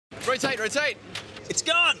Rotate, rotate. It's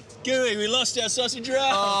gone. Gooey, we lost our sausage roll.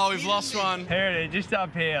 Oh, we've lost one. Here it is, just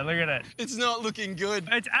up here. Look at it. It's not looking good.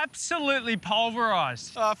 It's absolutely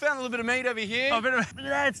pulverised. Oh, I found a little bit of meat over here. Oh, look at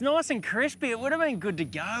that, it's nice and crispy. It would have been good to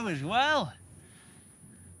go as well.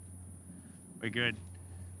 We're good.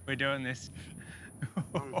 We're doing this.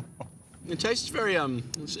 It tastes very,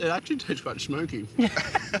 it actually tastes quite smoky.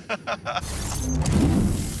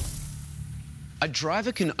 A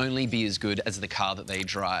driver can only be as good as the car that they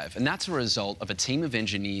drive, and that's a result of a team of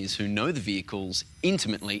engineers who know the vehicles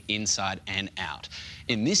intimately inside and out.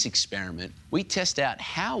 In this experiment, we test out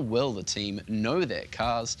how well the team know their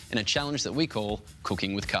cars in a challenge that we call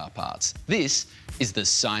Cooking with Car Parts. This is the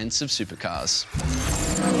science of supercars.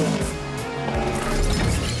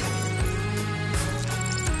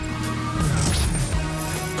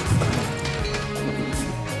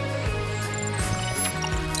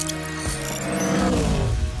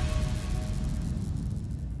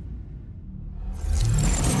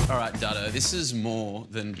 All right, Dado, this is more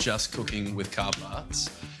than just cooking with car parts.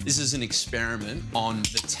 This is an experiment on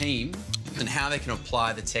the team and how they can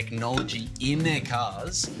apply the technology in their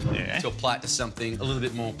cars to apply it to something a little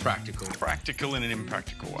bit more practical. Practical in an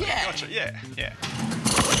impractical way. Yeah. Gotcha, yeah.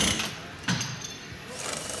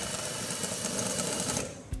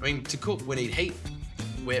 I mean, to cook, we need heat.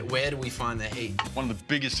 Where do we find the heat? One of the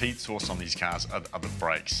biggest heat sources on these cars are the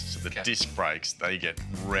brakes. So the disc brakes, they get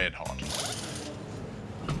red hot.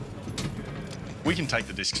 We can take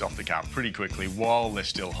the discs off the car pretty quickly while they're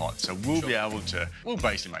still hot, so we'll be able to, we'll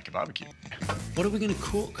basically make a barbecue. What are we going to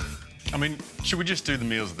cook? I mean, should we just do the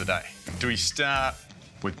meals of the day? Do we start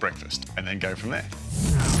with breakfast and then go from there?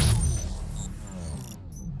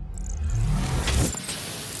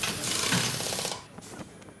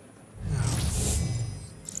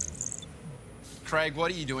 Craig,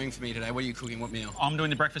 what are you doing for me today? What are you cooking? What meal? I'm doing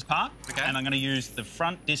the breakfast part, Okay. and I'm going to use the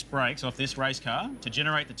front disc brakes off this race car to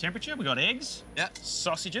generate the temperature. We've got eggs, Yep.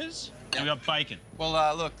 sausages, and we've got bacon.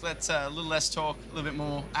 Well, look, let's a little less talk, a little bit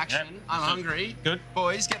more action. Yep. I'm hungry. Good.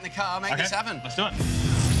 Boys, get in the car, make this happen. Let's do it.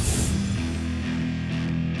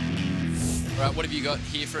 All right, what have you got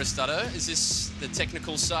here for us, Duddo? Is this the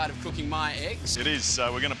technical side of cooking my eggs? It is.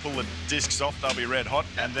 We're going to pull the discs off. They'll be red hot.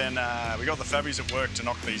 And then we got the fabbies at work to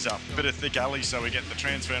knock these up. A bit of thick alley so we get the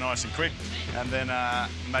transfer nice and quick. And then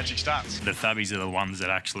magic starts. The fabbies are the ones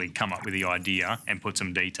that actually come up with the idea and put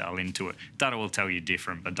some detail into it. Dada will tell you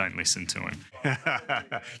different, but don't listen to him.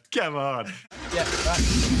 Come on. Yeah, right.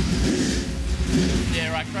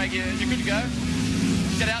 Yeah, right, Craig, you're good to go.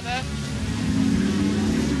 Get out there.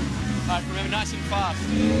 All right, remember, nice and fast.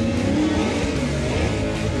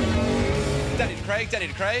 Daddy to Craig, Daddy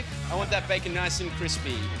to Craig. I want that bacon nice and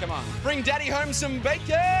crispy. Come on. Bring Daddy home some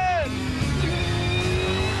bacon!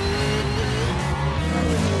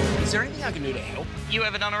 Is there anything I can do to help? You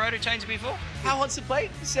ever done a rotor change before? How hot's the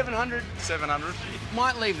plate? 700. 700.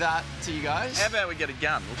 Might leave that to you guys. How about we get a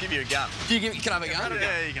gun? We'll give you a gun. Can I have a gun?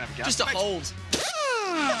 Yeah, you can have a gun. Just a hold.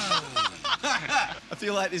 I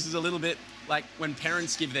feel like this is a little bit like when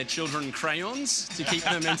parents give their children crayons to keep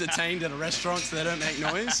them entertained at a restaurant so they don't make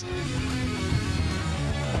noise.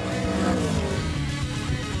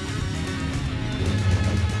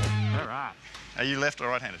 All right. Are you left or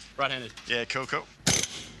right-handed? Right-handed. Yeah, cool.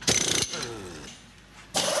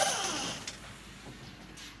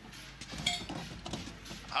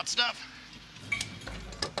 Hot stuff.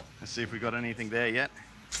 Let's see if we got anything there yet.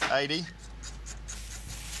 80.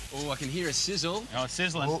 Oh, I can hear a sizzle. Oh, it's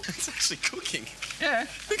sizzling. Oh. It's actually cooking. Yeah.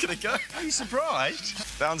 Look at it go. Are you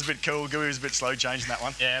surprised? That one's a bit cool. Gooey was a bit slow changing that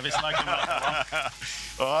one. Yeah, a bit smoky. Oh,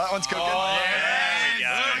 that one's cooking. Oh,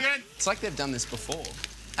 There we go. It's like they've done this before.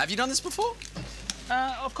 Have you done this before?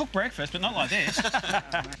 I've cooked breakfast, but not like this.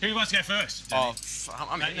 Who wants to go first? Oh,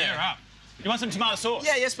 I'm in You're there. up. You want some tomato sauce?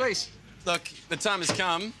 Yeah, yes, please. Look, the time has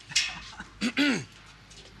come.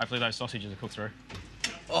 Hopefully those sausages are cooked through.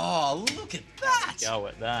 Oh, look at that. Go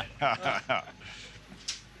with that.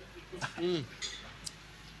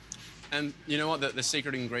 And you know what the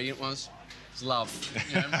secret ingredient was? It's love.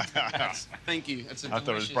 You know? Thank you. It's I thought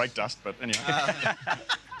it was brake dust, but anyway.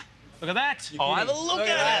 Look at that. Oh, have a look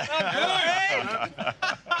at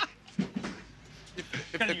it.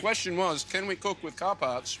 If the question was, can we cook with car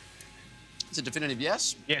parts? It's a definitive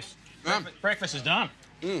yes. Yes. Breakfast is done.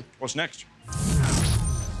 What's next?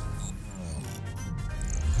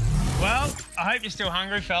 Well, I hope you're still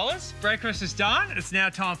hungry, fellas. Breakfast is done. It's now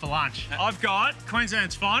time for lunch. I've got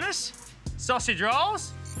Queensland's finest, sausage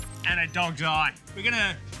rolls, and a dog's eye. We're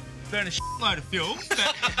gonna burn a shitload of fuel,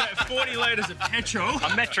 about 40 litres of petrol.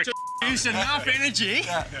 A metric Use enough energy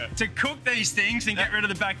to cook these things and get rid of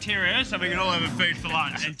the bacteria so we can all have a food for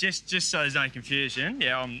lunch. And just so there's no confusion,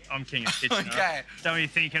 yeah, I'm king of the kitchen. Okay. Don't be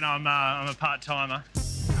thinking I'm a part-timer.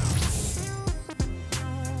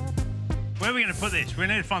 Where are we going to put this? We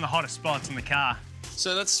need to find the hottest spots in the car.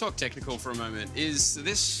 So let's talk technical for a moment. Is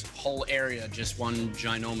this whole area just one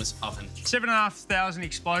ginormous oven? 7,500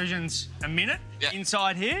 explosions a minute Yeah.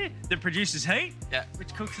 inside here that produces heat, Yeah.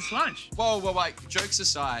 which cooks us lunch. Whoa, wait. Jokes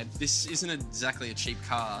aside, this isn't exactly a cheap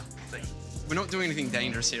car. We're not doing anything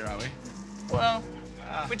dangerous here, are we? Well,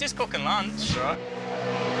 we're just cooking lunch. Right.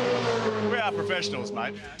 We are professionals,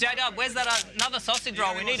 mate. J-Dub, where's that another sausage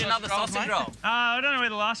roll? We need another sausage roll. I don't know where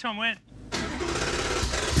the last one went.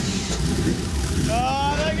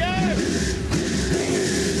 Oh, there you go.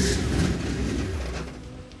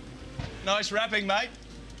 Nice wrapping, mate.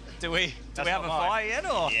 Do we have a not fire yet,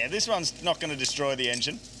 or? Yeah, this one's not going to destroy the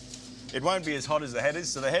engine. It won't be as hot as the headers.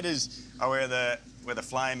 So the headers are where the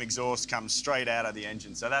flame exhaust comes straight out of the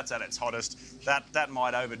engine. So that's at its hottest. That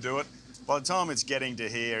might overdo it. By the time it's getting to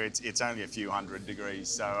here, it's only a few hundred degrees.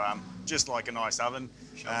 So just like a nice oven.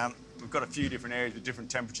 We've got a few different areas with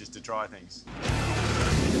different temperatures to try things.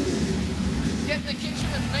 Get in the kitchen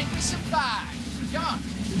and make me some pie. Come on.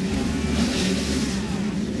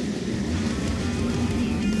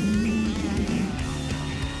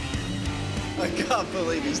 I can't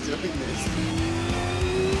believe he's doing this.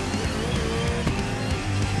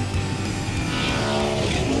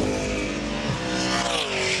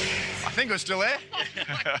 I think we're still there.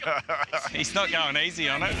 He's not going easy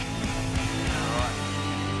on it.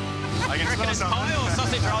 I can smell something. Pie or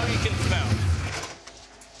sausage roll you can smell?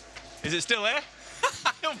 Is it still there?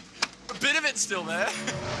 A bit of it's still there.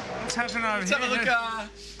 What's happening over Let's here? have a look.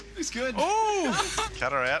 Looks good. Ooh!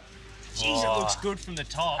 Cut her out. Jeez, it looks good from the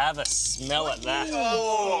top. Have a smell at that.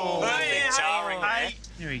 Oh, Hey, jarring there.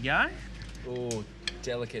 Here we go. oh,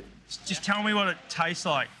 delicate. Just tell me what it tastes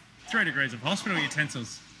like. 3 degrees of hospital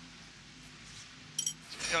utensils.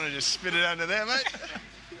 You want to just spit it under there, mate?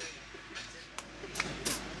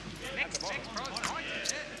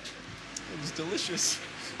 It was delicious.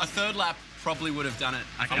 A third lap probably would have done it.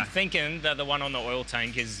 I'm thinking that the one on the oil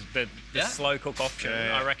tank is the Yeah? slow cook option.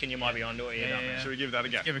 Yeah. I reckon you might be onto it. Yeah. Should we give that a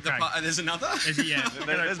go? Give it a crack. There's another? Yeah.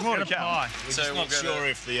 There's more to Get a come. pie. We're So just we'll not go sure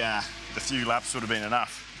if the few laps would have been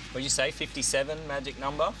enough. What'd you say, 57 magic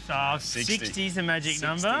number? So 60. 60 is the magic 60,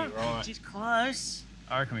 number. right. Which is close.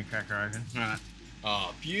 I reckon we crack her open. Right.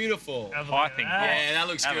 Oh, beautiful. Have a look I at think, that. Yeah, that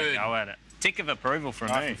looks Have good. a go at it. Tick of approval from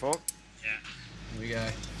Knife me. and fork. Here we go.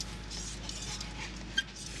 Here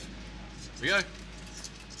we go. What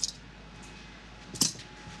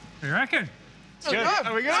do you reckon? Good.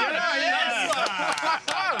 Are we good?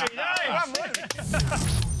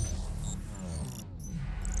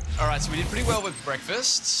 All right, so we did pretty well with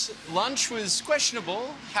breakfast. Lunch was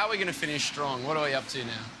questionable. How are we going to finish strong? What are we up to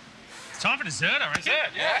now? It's time for dessert, I reckon.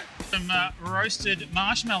 Yeah. Some roasted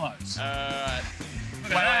marshmallows. All right.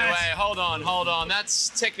 Look at that. Wait, hold on. That's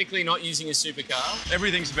technically not using a supercar.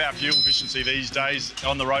 Everything's about fuel efficiency these days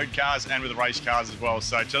on the road cars and with the race cars as well.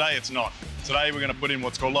 So today it's not. Today we're going to put in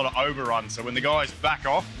what's called a lot of overruns. So when the guys back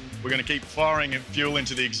off, we're going to keep firing fuel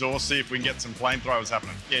into the exhaust, see if we can get some flamethrowers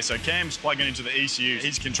happening. Yeah, so Cam's plugging into the ECU.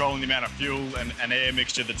 He's controlling the amount of fuel and air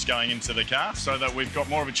mixture that's going into the car so that we've got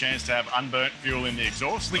more of a chance to have unburnt fuel in the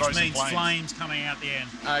exhaust. Which throw some means flames coming out the end.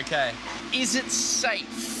 Okay. Is it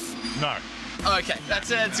safe? No. Okay,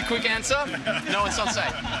 that's a quick answer. No, it's not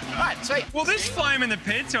safe. All right, sweet. Will this flame in the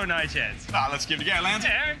pits or no chance? Let's give it a go, Lance.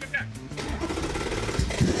 Yeah, good go.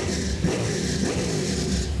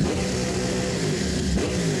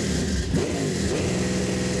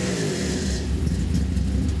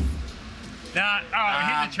 Nah, all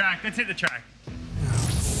right, hit the track. Let's hit the track.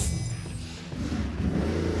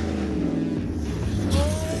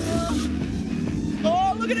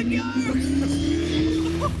 Oh, look at it go!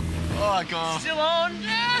 Oh, God. Still on?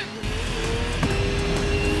 Yeah.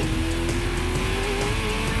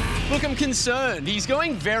 Look, I'm concerned. He's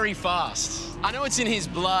going very fast. I know it's in his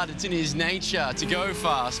blood, it's in his nature to go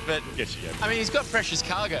fast, but Yes, you go. I mean, he's got precious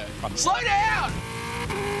cargo. Slow down!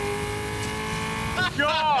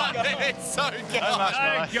 God! It's so much,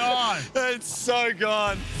 gone. Oh, God. It's so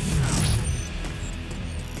gone.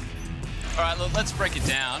 All right, look, let's break it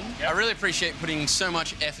down. I really appreciate putting so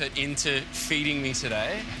much effort into feeding me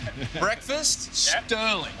today. Breakfast,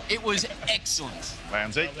 sterling. It was excellent.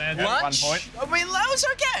 Lansy. Lunch, 1 point. I mean, that was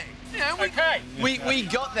okay. You know, we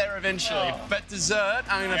got there eventually. But dessert,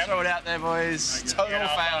 I'm going to throw it out there, boys. Total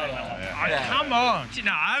failure. Oh, come on.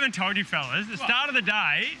 No, I haven't told you, fellas. At the start of the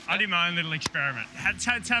day, I did my own little experiment. Let's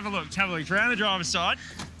have a look. Let's have a look. Around the driver's side.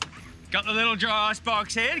 Got the little dry ice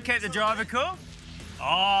box here to keep the driver cool.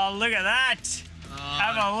 Oh, look at that.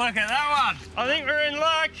 Have a look at that one. I think we're in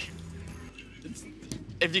luck.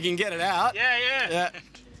 If you can get it out. Yeah.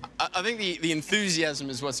 I think the enthusiasm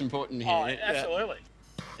is what's important here. Oh, absolutely.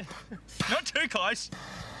 Not too close.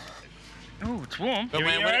 Oh, it's warm. But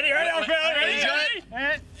Ready?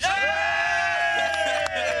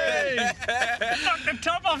 Knock the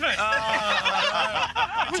top off it.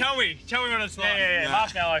 Tell me what it's like. Yeah.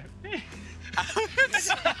 Marshmallow.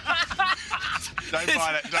 Don't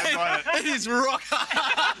bite it. It is rock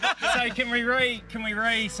hard. So can we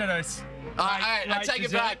re sort of? I take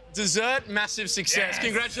it back. Dessert, massive success. Yes.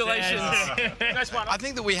 Congratulations. That's one. I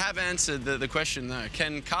think that we have answered the question though.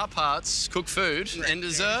 Can car parts cook food and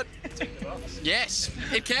dessert? Yes,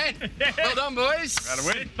 it can. Well done, boys. Gotta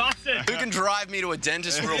win. Busted. Who can drive me to a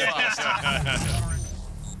dentist real fast?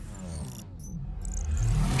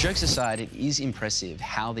 Jokes aside, it is impressive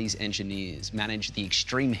how these engineers manage the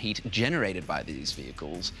extreme heat generated by these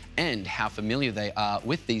vehicles and how familiar they are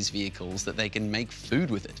with these vehicles that they can make food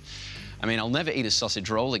with it. I mean, I'll never eat a sausage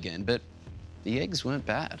roll again, but the eggs weren't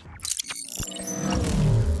bad.